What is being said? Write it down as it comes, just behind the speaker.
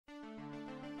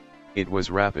It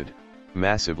was rapid,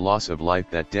 massive loss of life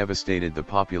that devastated the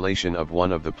population of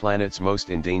one of the planet's most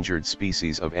endangered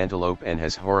species of antelope and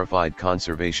has horrified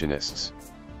conservationists.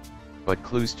 But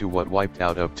clues to what wiped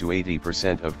out up to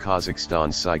 80% of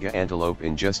Kazakhstan's saiga antelope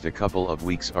in just a couple of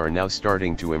weeks are now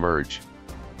starting to emerge.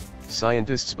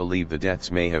 Scientists believe the deaths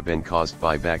may have been caused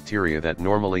by bacteria that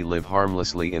normally live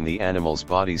harmlessly in the animals'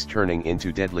 bodies turning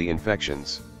into deadly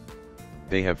infections.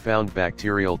 They have found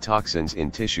bacterial toxins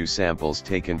in tissue samples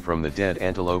taken from the dead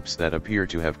antelopes that appear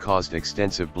to have caused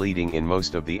extensive bleeding in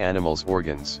most of the animal's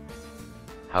organs.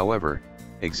 However,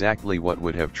 exactly what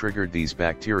would have triggered these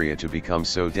bacteria to become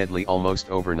so deadly almost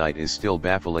overnight is still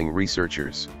baffling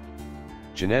researchers.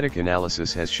 Genetic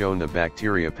analysis has shown the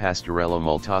bacteria Pasteurella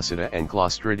multocida and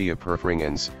Clostridia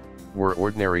perfringens were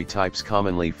ordinary types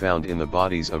commonly found in the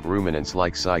bodies of ruminants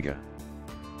like saiga.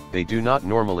 They do not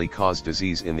normally cause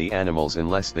disease in the animals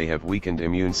unless they have weakened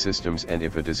immune systems, and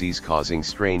if a disease-causing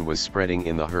strain was spreading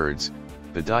in the herds,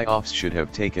 the die-offs should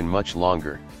have taken much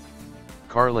longer.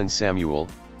 Carlin Samuel,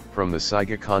 from the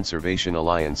Saiga Conservation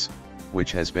Alliance,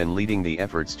 which has been leading the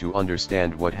efforts to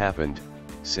understand what happened,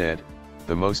 said,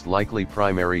 "The most likely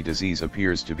primary disease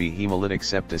appears to be hemolytic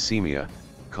septicemia,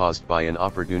 caused by an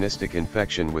opportunistic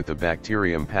infection with the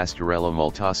bacterium Pasteurella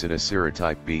multocida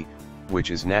serotype B, which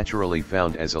is naturally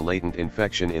found as a latent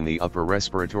infection in the upper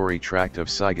respiratory tract of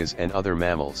saigas and other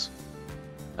mammals.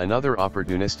 Another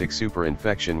opportunistic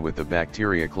superinfection with the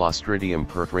bacteria Clostridium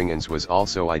perfringens was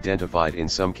also identified in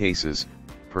some cases,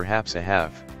 perhaps a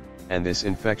half, and this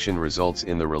infection results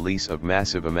in the release of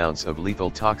massive amounts of lethal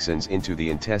toxins into the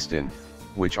intestine,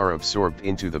 which are absorbed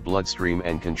into the bloodstream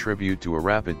and contribute to a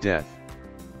rapid death.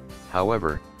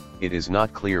 However, it is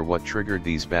not clear what triggered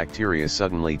these bacteria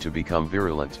suddenly to become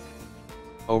virulent.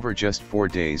 Over just 4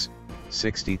 days,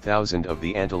 60,000 of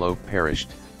the antelope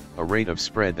perished, a rate of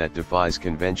spread that defies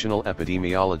conventional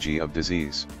epidemiology of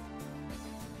disease.